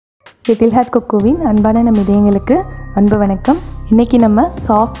Little heart கொக்கோவின் அன்பான நம்ம இதயங்களுக்கு அன்பு வணக்கம். இன்றைக்கி நம்ம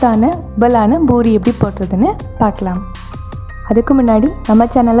சாஃப்டான உப்பலான பூரி எப்படி போடுறதுன்னு பார்க்கலாம். அதுக்கு முன்னாடி நம்ம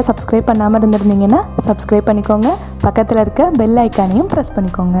சேனலை சப்ஸ்கிரைப் பண்ணாமல் இருந்திருந்தீங்கன்னா சப்ஸ்கிரைப் பண்ணிக்கோங்க. பக்கத்தில் இருக்க பெல் ஐக்கானையும் ப்ரெஸ்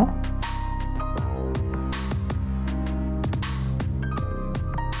பண்ணிக்கோங்க.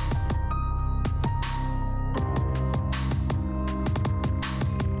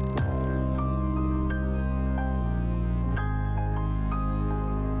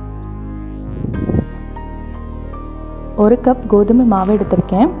 ஒரு கப் கோதுமை மாவு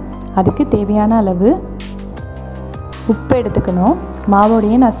எடுத்திருக்கேன். அதுக்கு தேவையான அளவு உப்பு எடுத்துக்கணும்.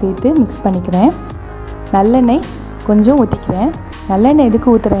 மாவோடையே நான் சேர்த்து மிக்ஸ் பண்ணிக்கிறேன். நல்லெண்ணெய் கொஞ்சம் ஊற்றிக்கிறேன். நல்லெண்ணெய்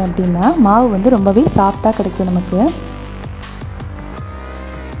எதுக்கு ஊற்றுறேன் அப்படின்னா மாவு வந்து ரொம்பவே சாஃப்டாக கிடைக்கும். நமக்கு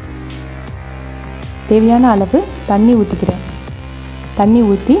தேவையான அளவு தண்ணி ஊற்றிக்கிறேன். தண்ணி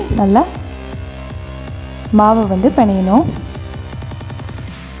ஊற்றி நல்லா மாவை வந்து பிணையணும்.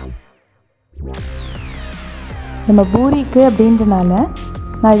 நம்ம பூரிக்கு அப்படின்றனால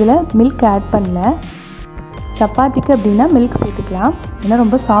நான் இதில் மில்க் ஆட் பண்ணல. சப்பாத்திக்கு அப்படின்னா மில்க் சேர்த்துக்கலாம். ஏன்னா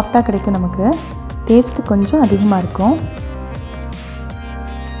ரொம்ப சாஃப்டாக கிடைக்கும். நமக்கு டேஸ்ட்டு கொஞ்சம் அதிகமாக இருக்கும்.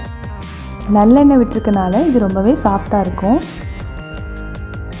 நல்லெண்ணெய் விட்டுருக்கனால இது ரொம்பவே சாஃப்டாக இருக்கும்.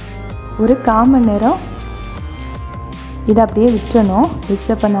 ஒரு 1/4 மணி நேரம் இதை அப்படியே விட்டுறணும்,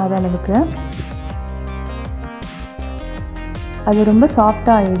 டிஸ்டர்ப் பண்ணாத அளவுக்கு. அது ரொம்ப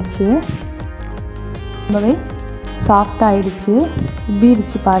சாஃப்டாக ஆயிடுச்சு. ரொம்பவே சாஃப்டாக ஆயிடுச்சு,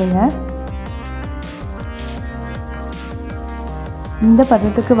 உப்பிருச்சு பாருங்கள். இந்த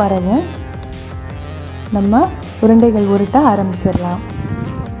பதத்துக்கு வரவும் நம்ம உருண்டைகள் உருட்ட ஆரம்பிச்சிடலாம்.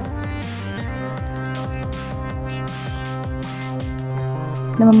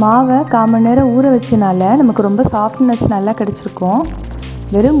 நம்ம மாவை 1/4 மணி நேரம் ஊற வச்சனால நமக்கு ரொம்ப சாஃப்ட்னஸ் நல்லா கிடச்சிருக்கும்.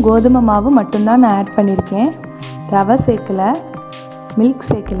 வெறும் கோதுமை மாவு மட்டும்தான் நான் ஆட் பண்ணியிருக்கேன். ரவை சேர்க்கலை, மில்க்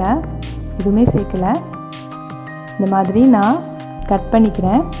சேர்க்கலை, எதுவுமே சேர்க்கலை. இந்த மாதிரி நான் கட்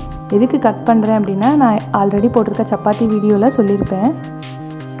பண்ணிக்கிறேன். எதுக்கு கட் பண்ணுறேன் அப்படின்னா நான் ஆல்ரெடி போட்டிருக்க சப்பாத்தி வீடியோவில் சொல்லியிருப்பேன்.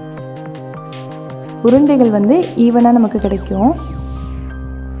 உருண்டைகள் வந்து ஈவனாக நமக்கு கிடைக்கும்,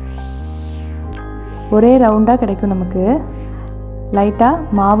 ஒரே ரவுண்டாக கிடைக்கும். நமக்கு லைட்டாக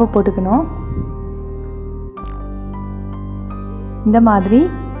மாவு போட்டுக்கணும். இந்த மாதிரி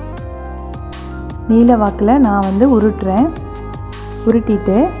நீல வாக்கில் நான் வந்து உருட்டுறேன்.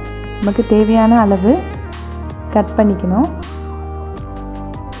 உருட்டிட்டு நமக்கு தேவையான அளவு கட் பண்ணிக்கணும்.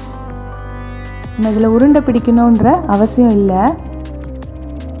 நம்ம இதில் உருண்டை பிடிக்கணுன்ற அவசியம் இல்லை.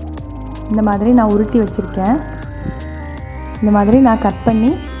 இந்த மாதிரி நான் உருட்டி வச்சுருக்கேன். இந்த மாதிரி நான் கட்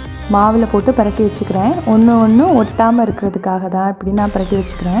பண்ணி மாவில் போட்டு பரட்டி வச்சுக்கிறேன். ஒன்று ஒட்டாமல் இருக்கிறதுக்காக தான் இப்படி நான் பரட்டி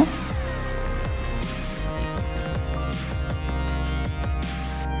வச்சுக்கிறேன்.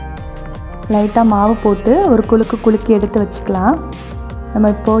 லைட்டாக மாவு போட்டு ஒரு குலுக்கி எடுத்து வச்சுக்கலாம்.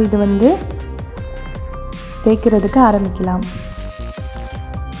 நம்ம இப்போது இது வந்து தேய்க்கிறதுக்கு ஆரம்பிக்கலாம்.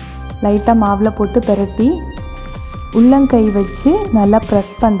 லைட்டாக மாவில் போட்டு பெரட்டி உள்ளங்கை வச்சு நல்லா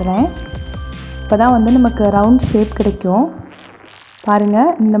ப்ரெஸ் பண்ணுறேன். இப்போ தான் வந்து நமக்கு ரவுண்ட் ஷேப் கிடைக்கும்.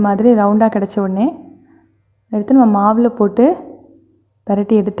 பாருங்கள், இந்த மாதிரி ரவுண்டாக கிடச்ச உடனே எடுத்து நம்ம மாவில் போட்டு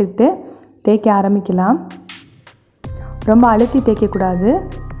பெரட்டி எடுத்துக்கிட்டு தேய்க்க ஆரம்பிக்கலாம். ரொம்ப அழுத்தி தேய்க்கக்கூடாது.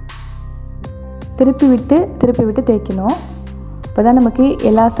 திருப்பி விட்டு தேய்க்கணும். இப்போ தான் நமக்கு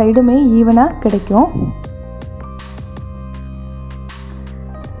எல்லா சைடுமே ஈவனாக கிடைக்கும்.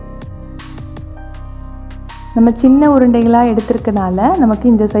 நம்ம சின்ன உருண்டைகளாக எடுத்துருக்கனால நமக்கு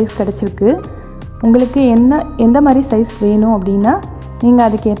இந்த சைஸ் கிடச்சிருக்கு. உங்களுக்கு எந்த மாதிரி சைஸ் வேணும் அப்படின்னா நீங்கள்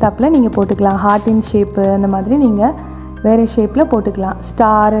அதுக்கு ஏற்றாப்பில் நீங்கள் போட்டுக்கலாம். ஹார்ட்டின் ஷேப்பு அந்த மாதிரி நீங்கள் வேறு ஷேப்பில் போட்டுக்கலாம்.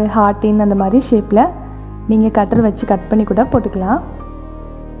 ஸ்டாரு, ஹார்ட்டின் அந்த மாதிரி ஷேப்பில் நீங்கள் கட்டர் வச்சு கட் பண்ணி கூட போட்டுக்கலாம்.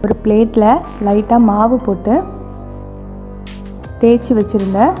 ஒரு பிளேட்டில் லைட்டாக மாவு போட்டு தேய்ச்சி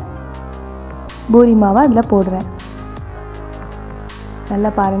வச்சுருந்த பூரி மாவை அதில் போடுறேன். நல்லா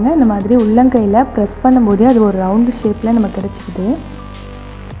பாருங்கள், இந்த மாதிரி உள்ளங்கையில் ப்ரெஸ் பண்ணும்போதே அது ஒரு ரவுண்டு ஷேப்பில் நமக்கு கிடச்சிருது.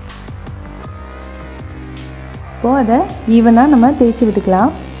 இப்போது அதை ஈவனாக நம்ம தேய்ச்சி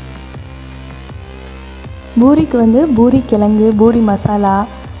விட்டுக்கலாம். பூரிக்கு வந்து பூரி கிழங்கு, பூரி மசாலா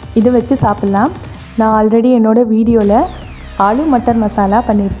இது வச்சு சாப்பிட்லாம். நான் ஆல்ரெடி என்னோடய வீடியோவில் ஆலு மட்டர் மசாலா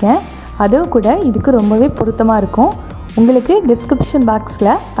பண்ணியிருக்கேன். அதுவும் கூட இதுக்கு ரொம்பவே பொருத்தமாக இருக்கும். உங்களுக்கு டிஸ்கிரிப்ஷன்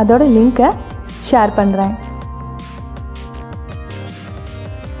பாக்ஸில் அதோட லிங்க்கை ஷேர் பண்ணுறேன்.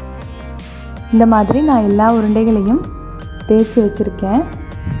 இந்த மாதிரி நான் எல்லா உருண்டைகளையும் தேய்ச்சி வச்சுருக்கேன்.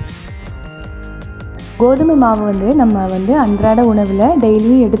 கோதுமை மாவு வந்து நம்ம வந்து அன்றாட உணவில்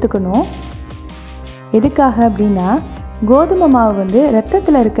டெய்லியும் எடுத்துக்கணும். எதுக்காக அப்படின்னா கோதுமை மாவு வந்து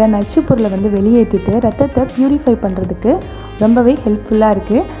ரத்தத்தில் இருக்க நச்சு பொருளை வந்து வெளியேற்றிட்டு ரத்தத்தை ப்யூரிஃபை பண்ணுறதுக்கு ரொம்பவே ஹெல்ப்ஃபுல்லாக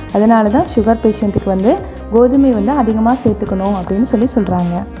இருக்குது. அதனால தான் சுகர் பேஷண்ட்டுக்கு வந்து கோதுமை வந்து அதிகமாக சேர்த்துக்கணும் அப்படின்னு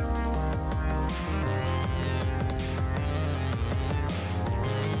சொல்கிறாங்க.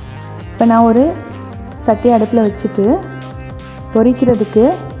 இப்போ நான் ஒரு சட்டி அடுப்பில் வச்சுட்டு பொரிக்கிறதுக்கு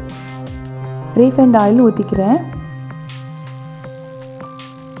ரீஃபைண்ட் ஆயில் ஊற்றிக்கிறேன்.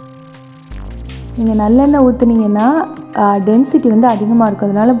 நீங்கள் நல்லெண்ணெய் ஊற்றுனீங்கன்னா டென்சிட்டி வந்து அதிகமாக இருக்கும்,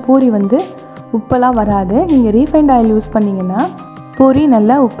 அதனால் பூரி வந்து உப்பெல்லாம் வராது. நீங்கள் ரீஃபைண்ட் ஆயில் யூஸ் பண்ணிங்கன்னா பூரி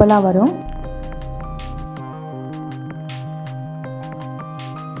நல்லா உப்பெல்லாம் வரும்.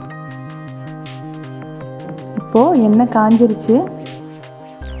 இப்போது எண்ணெய் காஞ்சிருச்சு.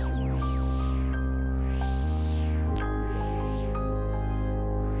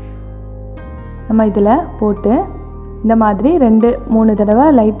 நம்ம இதில் போட்டு இந்த மாதிரி 2-3 தடவை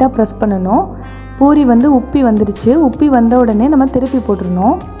லைட்டாக ப்ரெஸ் பண்ணணும். பூரி வந்து உப்பி வந்துடுச்சு. உப்பி வந்த உடனே நம்ம திருப்பி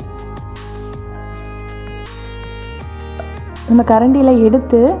போட்டுடணும். நம்ம கரண்டியில்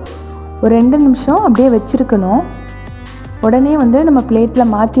எடுத்து ஒரு 2 நிமிஷம் அப்படியே வச்சுருக்கணும். உடனே வந்து நம்ம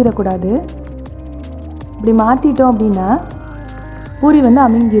பிளேட்டில் மாற்றிடக்கூடாது. இப்படி மாற்றிட்டோம் அப்படின்னா பூரி வந்து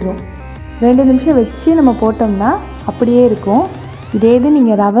அமுங்கிடும். 2 நிமிஷம் வச்சு நம்ம போட்டோம்னா அப்படியே இருக்கும். இதே இது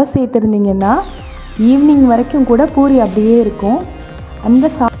நீங்கள் ரவை சேர்த்துருந்தீங்கன்னா ஈவினிங் வரைக்கும் கூட பூரி அப்படியே இருக்கும்.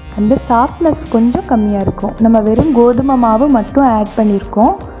 அந்த சாஃப்ட்னஸ் கொஞ்சம் கம்மியாக இருக்கும். நம்ம வெறும் கோதுமை மாவு மட்டும் ஆட்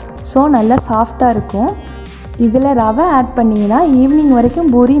பண்ணியிருக்கோம். ஸோ நல்லா சாஃப்டாக இருக்கும். இதில் ரவை ஆட் பண்ணிங்கன்னா ஈவினிங்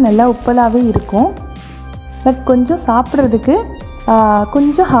வரைக்கும் பூரி நல்லா உப்பலாகவே இருக்கும். பட் கொஞ்சம் சாப்பிட்றதுக்கு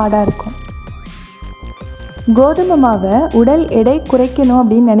கொஞ்சம் ஹார்டாக இருக்கும். கோதுமை மாவை உடல் எடை குறைக்கணும்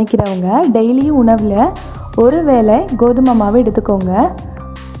அப்படின்னு நினைக்கிறவங்க டெய்லியும் உணவில் ஒரு வேளை கோதுமை மாவு எடுத்துக்கோங்க.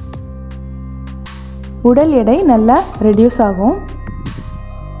 உடல் எடை நல்லா ரெடியூஸ் ஆகும்.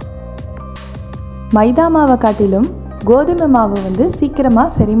 மைதா மாவை காட்டிலும் கோதுமை மாவு வந்து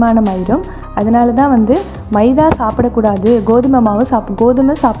சீக்கிரமாக செரிமானம் ஆயிடும். அதனால தான் வந்து மைதா சாப்பிடக்கூடாது, கோதுமை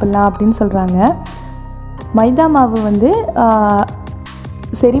சாப்பிட்லாம் அப்படின்னு சொல்கிறாங்க. மைதா மாவு வந்து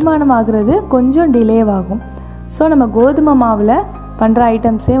செரிமானம் ஆகிறது கொஞ்சம் டிலேவாகும். ஸோ நம்ம கோதுமை மாவில் பண்ணுற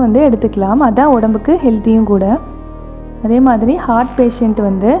ஐட்டம்ஸே வந்து எடுத்துக்கலாம். அதான் உடம்புக்கு ஹெல்த்தியும் கூட. அதே மாதிரி ஹார்ட் பேஷண்ட்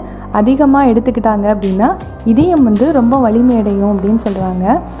வந்து அதிகமாக எடுத்துக்கிட்டாங்க அப்படின்னா இதயம் வந்து ரொம்ப வலிமையடையும் அப்படின்னு சொல்கிறாங்க.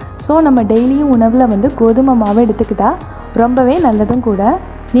 ஸோ நம்ம டெய்லியும் உணவில் வந்து கோதுமை மாவை எடுத்துக்கிட்டால் ரொம்பவே நல்லதும் கூட.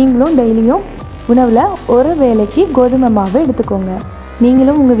 நீங்களும் டெய்லியும் உணவில் ஒரு வேளைக்கு கோதுமை மாவை எடுத்துக்கோங்க.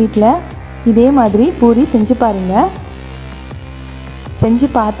 நீங்களும் உங்கள் வீட்டில் இதே மாதிரி பூரி செஞ்சு பாருங்கள். செஞ்சு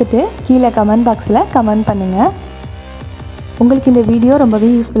பார்த்துட்டு கீழே கமெண்ட் பாக்ஸில் கமெண்ட் பண்ணுங்கள். உங்களுக்கு இந்த வீடியோ ரொம்பவே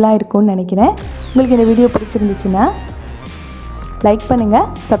யூஸ்ஃபுல்லாக இருக்கும்னு நினைக்கிறேன். உங்களுக்கு இந்த வீடியோ பிடிச்சிருந்துச்சுன்னா லைக் பண்ணுங்கள்,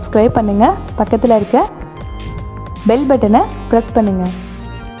 சப்ஸ்கிரைப் பண்ணுங்கள், பக்கத்தில் இருக்க பெல் பட்டனை ப்ரெஸ் பண்ணுங்கள்.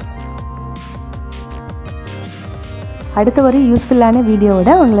 அடுத்த ஒரு யூஸ்ஃபுல்லான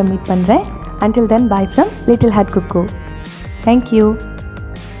வீடியோவோட உங்களை மீட் பண்ணுறேன். Until then, bye from Little Hat Kookoo. Thank you.